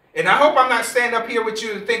 And I hope I'm not standing up here with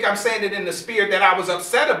you to think I'm saying it in the spirit that I was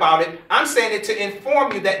upset about it. I'm saying it to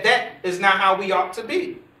inform you that that is not how we ought to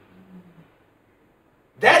be.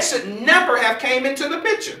 That should never have came into the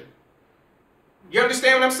picture. You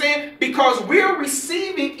understand what I'm saying? Because we're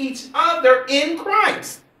receiving each other in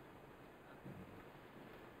Christ.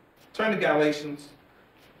 Turn to Galatians.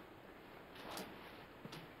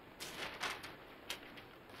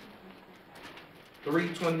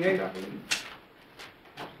 (3:28), I believe.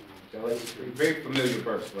 Galatians 3, very familiar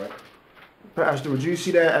verse, right? Pastor, would you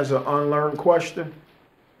see that as an unlearned question?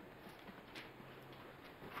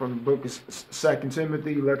 From the book of 2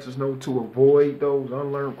 Timothy, lets us know to avoid those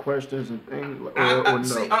unlearned questions and things, or no?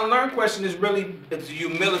 See, unlearned question is really the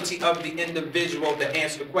humility of the individual that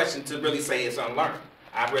answer the question to really say it's unlearned.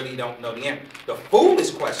 I really don't know the answer. The foolish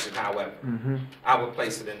question, however, I would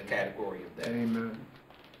place it in the category of that. Amen.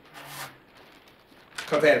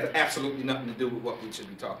 Because that has absolutely nothing to do with what we should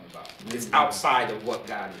be talking about. It's outside of what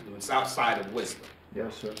God is doing. It's outside of wisdom.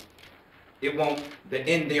 Yes, sir. It won't, the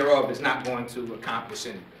end thereof is not going to accomplish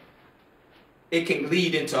anything. it can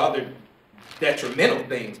lead into other detrimental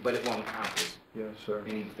things, but it won't accomplish Yes, sir.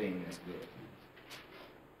 anything that's good.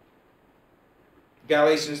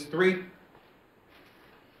 Galatians 3,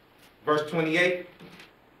 verse 28,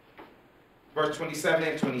 verse 27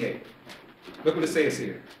 and 28. Look what it says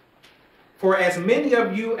here. For as many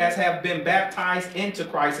of you as have been baptized into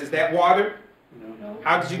Christ, is that water? No.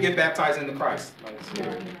 How did you get baptized into Christ? By the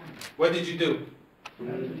Spirit. What did you do?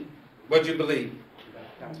 What did you believe?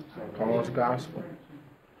 Paul's gospel.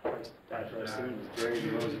 Christ died for our sins, was buried,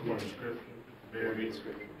 and rose again. Very Read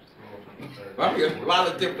scriptures. I mean, a lot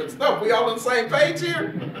of different stuff. We all on the same page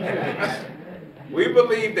here? We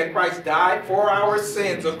believe that Christ died for our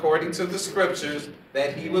sins according to the scriptures,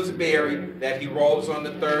 that he was buried, that he rose on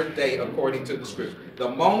the third day according to the scriptures. The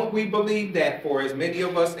moment we believe that, for as many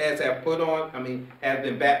of us as have have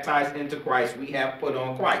been baptized into Christ, we have put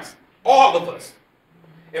on Christ. All of us.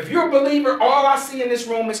 If you're a believer, all I see in this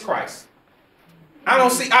room is Christ. I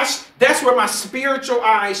don't see, that's where my spiritual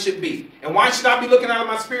eyes should be. And why should I be looking out of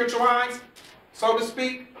my spiritual eyes, so to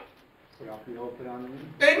speak? Put off the old, put on the new.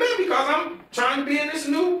 Amen, because I'm trying to be in this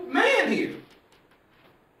new man here.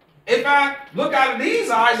 If I look out of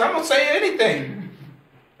these eyes, I'm going to say anything.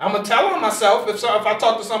 I'm going to tell on myself if I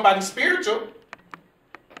talk to somebody spiritual.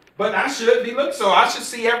 But I should be looking, so I should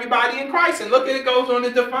see everybody in Christ. And look at it goes on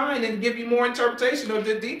to define and give you more interpretation of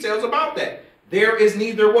the details about that. There is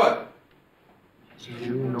neither what?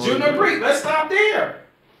 Jew nor Greek. Let's stop there.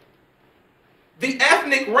 The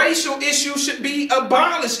ethnic racial issue should be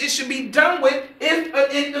abolished. It should be done with if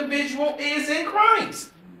an individual is in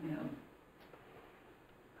Christ.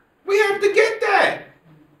 We have to get that.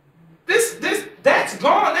 That's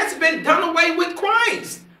gone. That's been done away with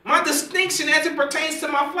Christ. My distinction as it pertains to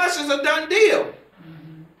my flesh is a done deal.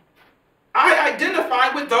 I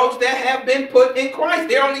identify with those that have been put in Christ.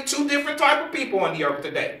 There are only two different types of people on the earth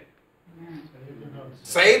today.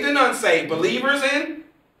 Saved and unsaved. Believers and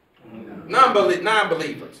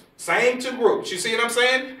non-believers. Same two groups. You see what I'm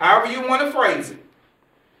saying? However you want to phrase it.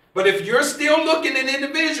 But if you're still looking at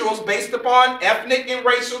individuals based upon ethnic and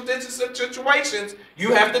racial situations,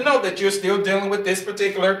 you have to know that you're still dealing with this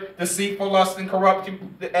particular deceitful, lust, and corrupt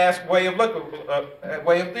way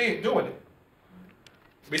of doing it.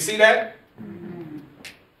 We see that?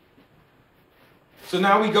 So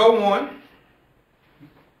now we go on.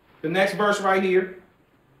 The next verse right here.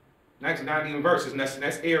 Next, not even verses,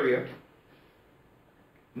 next area.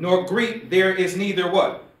 Nor Greek, there is neither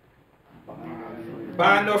what?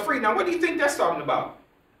 Bond nor free. Now, what do you think that's talking about?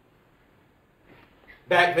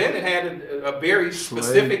 Back then, it had a very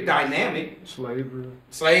specific dynamic. Slavery.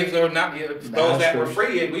 Slaves are not those that were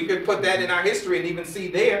free, and we could put that in our history and even see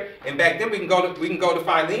there. And back then, we can go to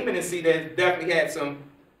Philemon and see that it definitely had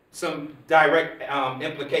some direct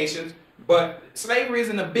implications. But slavery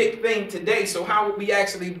isn't a big thing today, so how would we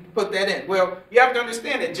actually put that in? Well, you have to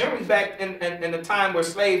understand that generally back in the time where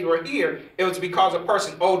slaves were here, it was because a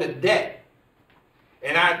person owed a debt.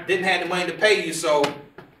 And I didn't have the money to pay you, so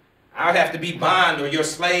I'd have to be bond or your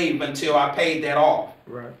slave until I paid that off.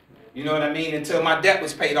 Right. You know what I mean? Until my debt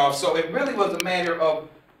was paid off. So it really was a matter of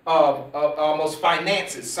almost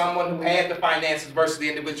finances. Someone who had the finances versus the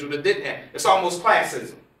individual that didn't have. It's almost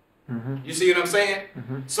classism. Mm-hmm. You see what I'm saying?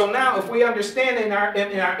 Mm-hmm. So now if we understand and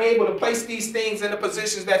are able to place these things in the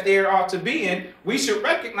positions that they ought to be in, we should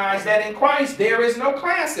recognize that in Christ there is no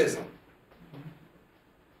classism.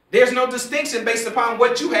 There's no distinction based upon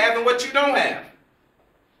what you have and what you don't have.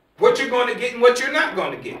 What you're going to get and what you're not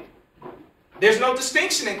going to get. There's no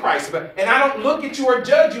distinction in Christ. And I don't look at you or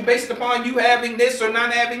judge you based upon you having this or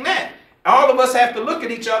not having that. All of us have to look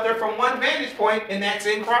at each other from one vantage point, and that's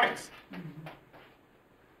in Christ.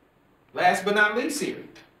 Last but not least here.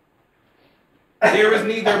 There is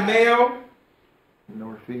neither male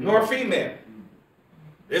nor female.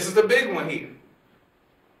 This is the big one here.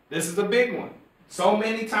 This is the big one. So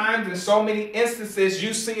many times in so many instances,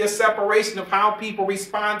 you see a separation of how people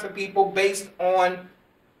respond to people based on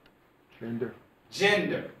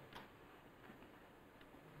gender.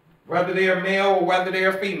 Whether they are male or whether they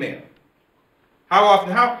are female.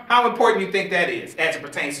 How important do you think that is as it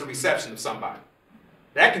pertains to reception of somebody?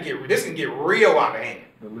 This can get real out of hand.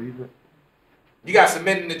 Believe it. You got some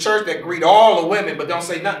men in the church that greet all the women but don't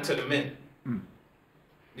say nothing to the men.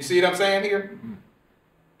 You see what I'm saying here?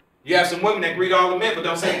 You have some women that greet all the men but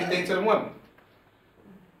don't say anything to the women.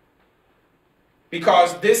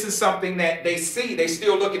 Because this is something that they see. They're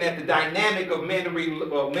still looking at the dynamic of men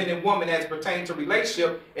and women as it pertains to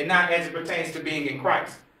relationship and not as it pertains to being in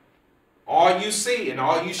Christ. All you see and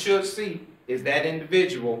all you should see is that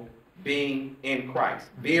individual being in Christ.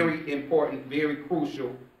 Very important, very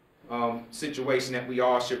crucial situation that we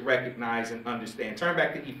all should recognize and understand. Turn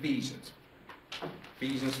back to Ephesians.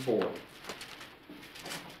 Ephesians 4.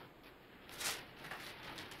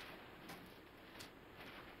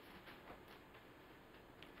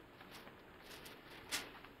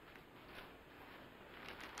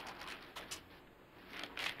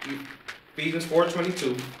 Ephesians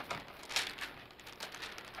 4:22.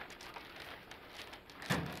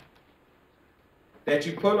 That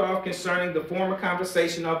you put off concerning the former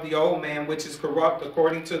conversation of the old man, which is corrupt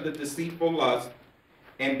according to the deceitful lust,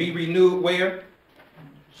 and be renewed where?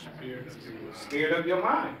 Spirit of your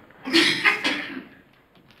mind.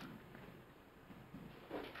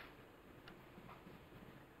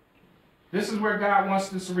 This is where God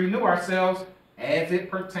wants us to renew ourselves as it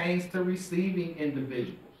pertains to receiving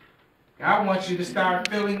individuals. God wants you to start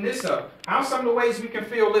filling this up. How's some of the ways we can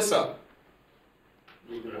fill this up?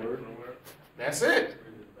 That's it.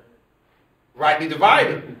 Rightly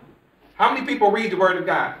divided. How many people read the Word of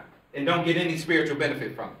God and don't get any spiritual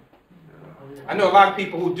benefit from it? I know a lot of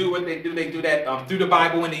people who do what they do that through the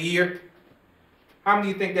Bible in a year. How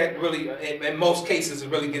many of you think that really, in most cases, is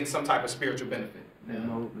really getting some type of spiritual benefit?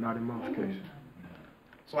 No, not in most cases.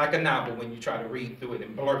 It's like a novel when you try to read through it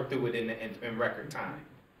and blur through it in record time.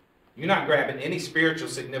 You're not grabbing any spiritual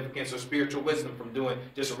significance or spiritual wisdom from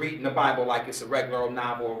just reading the Bible like it's a regular old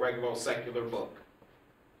novel or regular old secular book.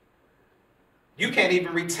 You can't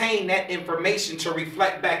even retain that information to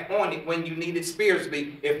reflect back on it when you need it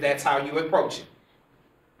spiritually, if that's how you approach it.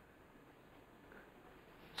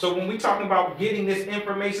 So when we're talking about getting this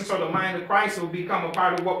information so the mind of Christ will become a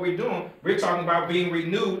part of what we're doing, we're talking about being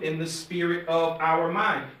renewed in the spirit of our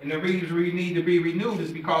mind. And the reason we need to be renewed is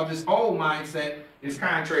because this old mindset is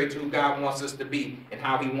contrary to who God wants us to be and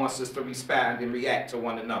how he wants us to respond and react to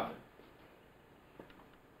one another.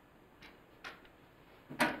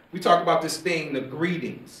 We talk about this thing, the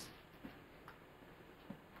greetings.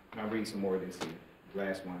 I'll read some more of this here.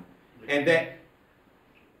 Last one. And that,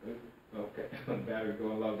 okay, battery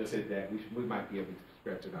going low, just hit that. We might be able to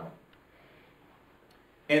stretch it out.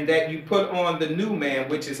 And that you put on the new man,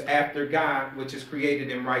 which is after God, which is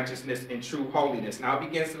created in righteousness and true holiness. Now it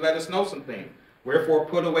begins to let us know some things. Wherefore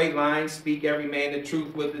put away lying, speak every man the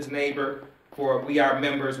truth with his neighbor, for we are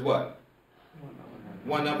members what?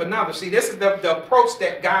 One of another. See, this is the approach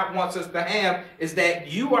that God wants us to have, is that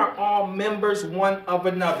you are all members one of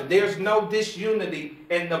another. There's no disunity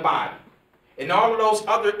in the body. And all of those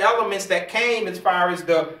other elements that came as far as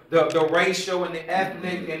the racial and the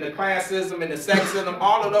ethnic and the classism and the sexism,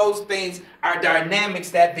 all of those things are dynamics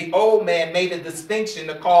that the old man made a distinction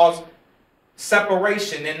to cause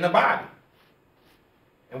separation in the body.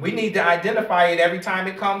 And we need to identify it every time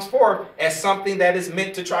it comes forth as something that is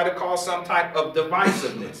meant to try to cause some type of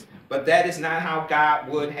divisiveness. But that is not how God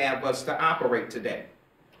would have us to operate today.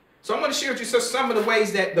 So I'm going to share with you some of the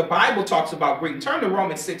ways that the Bible talks about greeting. Turn to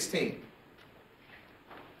Romans 16.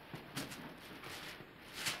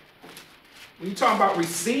 When you talk about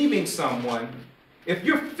receiving someone, if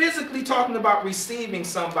you're physically talking about receiving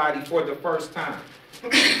somebody for the first time,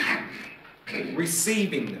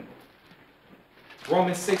 receiving them.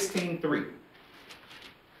 Romans 16:3.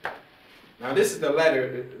 Now this is the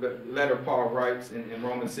letter Paul writes in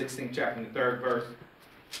Romans 16, chapter 3rd verse.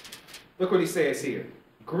 Look what he says here.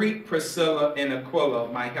 Greet Priscilla and Aquila,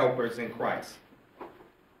 my helpers in Christ.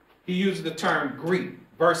 He uses the term greet.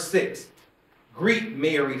 Verse 6. Greet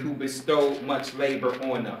Mary, who bestowed much labor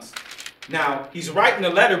on us. Now, he's writing a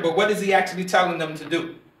letter, but what is he actually telling them to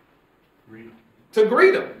do? To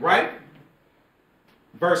greet them, right?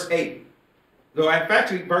 Verse 8. No,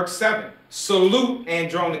 actually, verse 7. Salute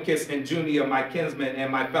Andronicus and Junia, my kinsmen and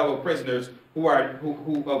my fellow prisoners, who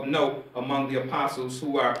of note among the apostles,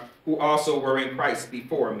 who also were in Christ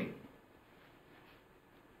before me.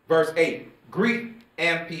 Verse 8. Greet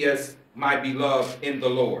Amplias, my beloved in the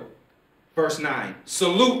Lord. Verse 9.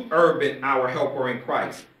 Salute Urban, our helper in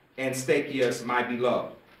Christ, and Stachys, my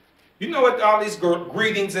beloved. You know what all these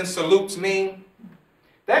greetings and salutes mean?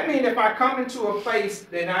 That means if I come into a place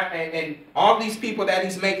and all these people that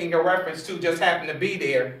he's making a reference to just happen to be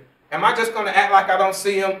there, am I just going to act like I don't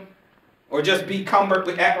see them? Or just be cumbered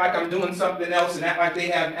with act like I'm doing something else and act like they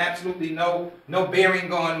have absolutely no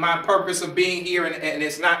bearing on my purpose of being here and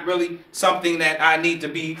it's not really something that I need to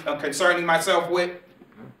be concerning myself with?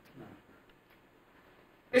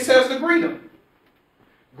 It says to greet them.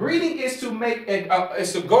 Greeting is to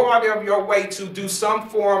is to go out of your way to do some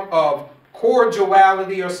form of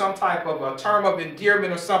cordiality or some type of a term of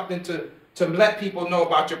endearment or something to let people know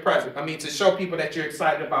about your presence. I mean, to show people that you're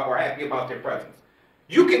excited about or happy about their presence.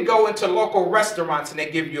 You can go into local restaurants and they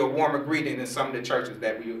give you a warmer greeting than some of the churches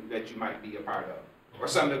that you might be a part of. or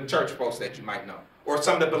some of the church folks that you might know, or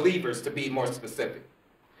some of the believers to be more specific.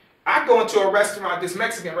 I go into a restaurant, this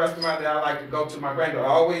Mexican restaurant that I like to go to. My granddaughter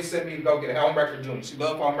always sent me to go get a homewrecker junior. She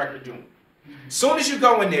loves homewrecker junior. As soon as you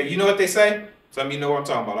go in there, you know what they say? Some of you know what I'm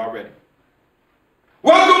talking about already.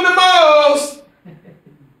 Welcome to Mo's!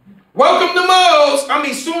 Welcome to Mo's! I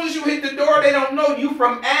mean, as soon as you hit the door, they don't know you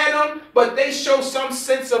from Adam, but they show some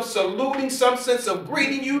sense of saluting, some sense of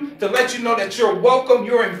greeting you to let you know that you're welcome,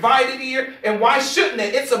 you're invited here, and why shouldn't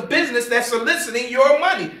it? It's a business that's soliciting your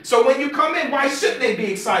money. So when you come in, why shouldn't they be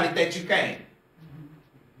excited that you came?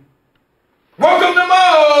 Welcome to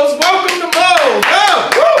Mo's! Welcome to Mo's! Oh,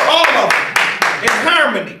 woo, all of them in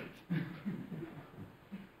harmony.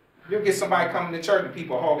 You'll get somebody coming to church and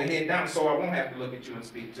people hold their head down so I won't have to look at you and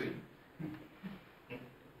speak to you.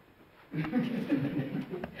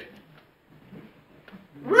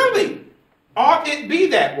 Really? Ought it be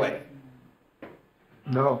that way?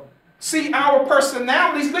 No. See, our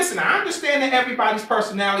personalities, listen, I understand that everybody's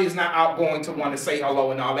personality is not outgoing to want to say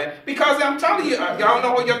hello and all that, because I'm telling you, y'all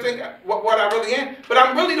know what you're thinking, what I really am, but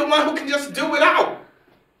I'm really the one who can just do it out.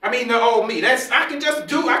 I mean, the old me,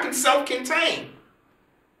 I can self-contain.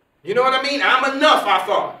 You know what I mean? I'm enough, I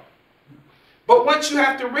thought. But what you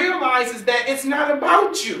have to realize is that it's not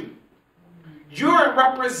about you. You're a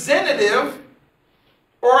representative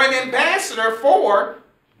or an ambassador for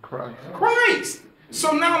Christ.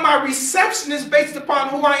 So now my reception is based upon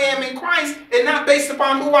who I am in Christ and not based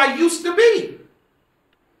upon who I used to be.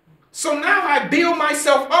 So now I build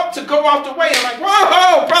myself up to go out the way. I'm like,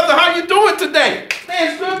 whoa, brother, how you doing today? Man,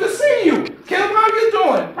 it's good to see you. Kim, how you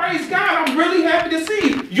doing? Praise God, I'm really happy to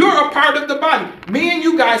see you. You're a part of the body. Me and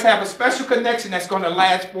you guys have a special connection that's going to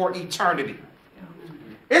last for eternity.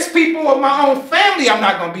 It's people of my own family I'm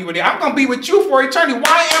not going to be with. I'm going to be with you for eternity.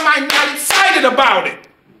 Why am I not excited about it?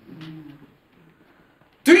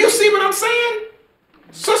 Do you see what I'm saying?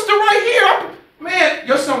 Sister right here, man,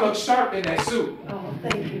 your son looks sharp in that suit. Oh,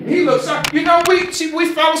 thank you. He looks sharp. You know, we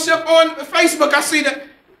fellowship on Facebook. I see that.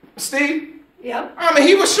 Steve? Yep. I mean,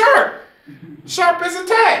 he was sharp. Sharp as a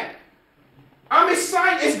tack. I'm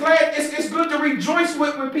excited. It's good to rejoice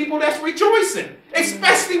with people that's rejoicing,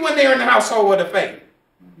 especially when they're in the household of the faith.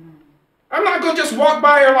 I'm not going to just walk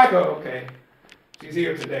by her like, oh, okay, she's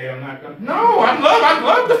here today. I'm not going to. No, I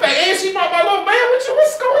love the fact. And she brought my little man with you.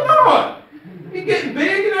 What's going on? He getting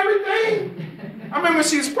big and everything. I remember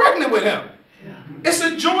she was pregnant with him. It's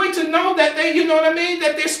a joy to know that they, you know what I mean,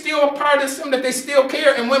 that they're still a part of something, that they still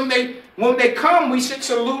care. And when they come, we should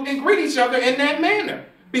salute and greet each other in that manner,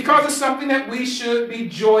 because it's something that we should be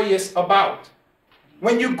joyous about.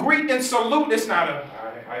 When you greet and salute, it's not a,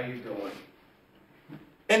 hi, how you doing?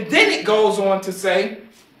 And then it goes on to say,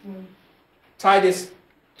 Titus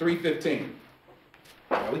 3:15.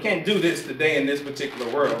 Now, we can't do this today in this particular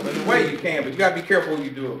world. In a way you can, but you got to be careful who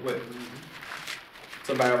you do it with.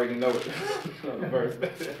 Somebody already know it. Verse.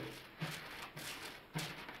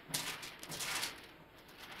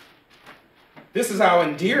 This is how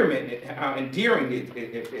endearing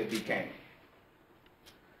it became.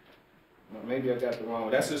 Well, maybe I got the wrong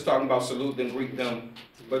one. That's just talking about salute and greet them.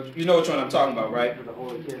 But you know which one I'm talking about, right?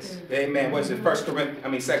 Amen. What is it? 2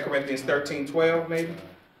 Corinthians 13:12, maybe?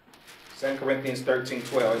 2 Corinthians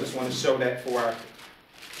 13:12. I just want to show that for our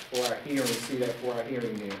hearing, see that for our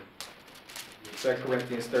hearing there. 2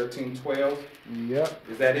 Corinthians 13:12. Yep.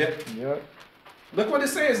 Is that it? Yep. Look what it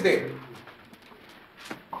says there.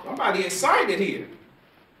 Somebody excited here.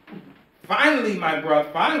 Finally,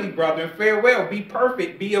 brother, farewell. Be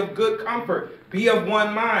perfect. Be of good comfort. Be of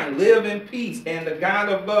one mind. Live in peace. And the God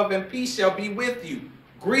of love and peace shall be with you.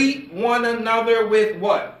 Greet one another with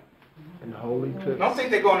what? And holy kiss. Don't think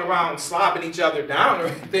they're going around slobbing each other down or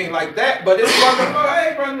anything like that. But it's brother, oh,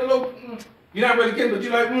 hey, brother, little, you're not really kidding, but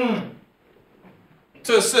you're like,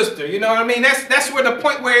 to a sister. You know what I mean? That's where the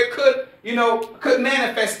point where it could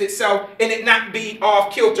manifest itself and it not be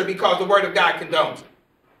off kilter because the word of God condones it.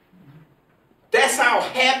 That's how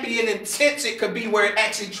happy and intense it could be, where it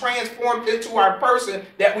actually transforms into our person,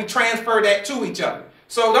 that we transfer that to each other.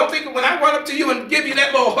 So don't think when I run up to you and give you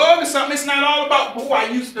that little hug or something, it's not all about who I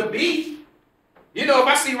used to be. You know, if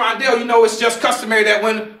I see Rondell, you know, it's just customary that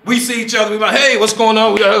when we see each other, we're like, hey, what's going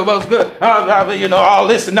on? What's good? You know, all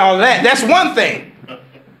this and all that. That's one thing.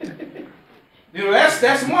 You know,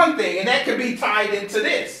 that's one thing, and that could be tied into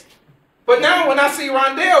this. But now when I see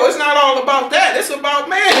Rondell, it's not all about that. It's about,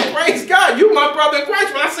 man, praise God, you my brother in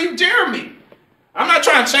Christ. When I see Jeremy, I'm not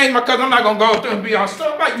trying to change my cousin. I'm not going to go through and be on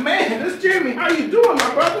stuff like, man, this Jeremy, how you doing,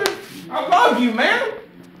 my brother? I love you, man.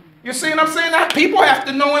 You see what I'm saying? People have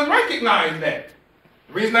to know and recognize that.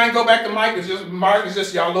 The reason I didn't go back to Mike is just Mark is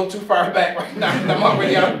just y'all a little too far back right now. I'm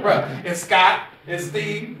already out of breath. And Scott and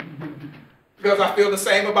Steve, because I feel the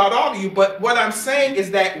same about all of you. But what I'm saying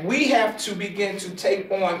is that we have to begin to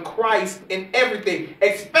take on Christ in everything,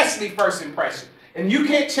 especially first impression. And you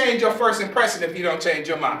can't change your first impression if you don't change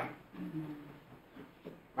your mind.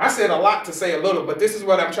 I said a lot to say a little, but this is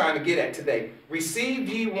what I'm trying to get at today. Receive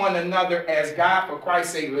ye one another as God for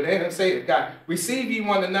Christ's sake. They didn't say it, God. Receive ye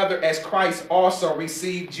one another as Christ also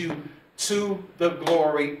received you to the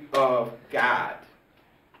glory of God.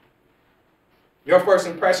 Your first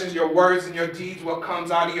impressions, your words and your deeds, what comes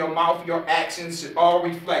out of your mouth, your actions should all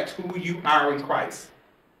reflect who you are in Christ.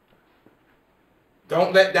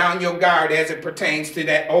 Don't let down your guard as it pertains to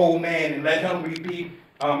that old man and let him be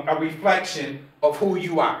a reflection of who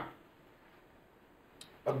you are.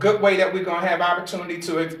 A good way that we're going to have opportunity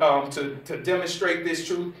to demonstrate this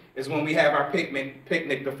truth is when we have our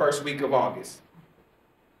picnic the first week of August.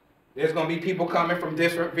 There's going to be people coming from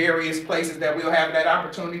different various places that we'll have that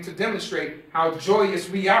opportunity to demonstrate how joyous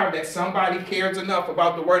we are that somebody cares enough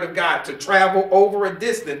about the Word of God to travel over a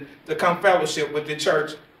distance to come fellowship with the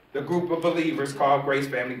church, the group of believers called Grace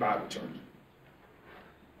Family Bible Church.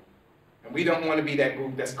 And we don't want to be that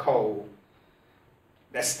group that's cold,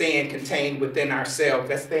 that's staying contained within ourselves,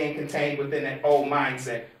 that's staying contained within that old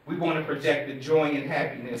mindset. We want to project the joy and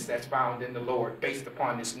happiness that's found in the Lord based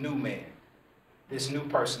upon this new man, this new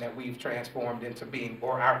person that we've transformed into being,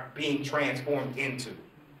 or are being transformed into.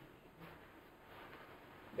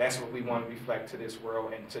 That's what we want to reflect to this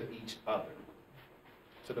world and to each other,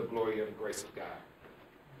 to the glory of the grace of God.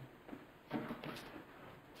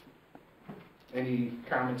 Any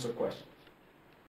comments or questions?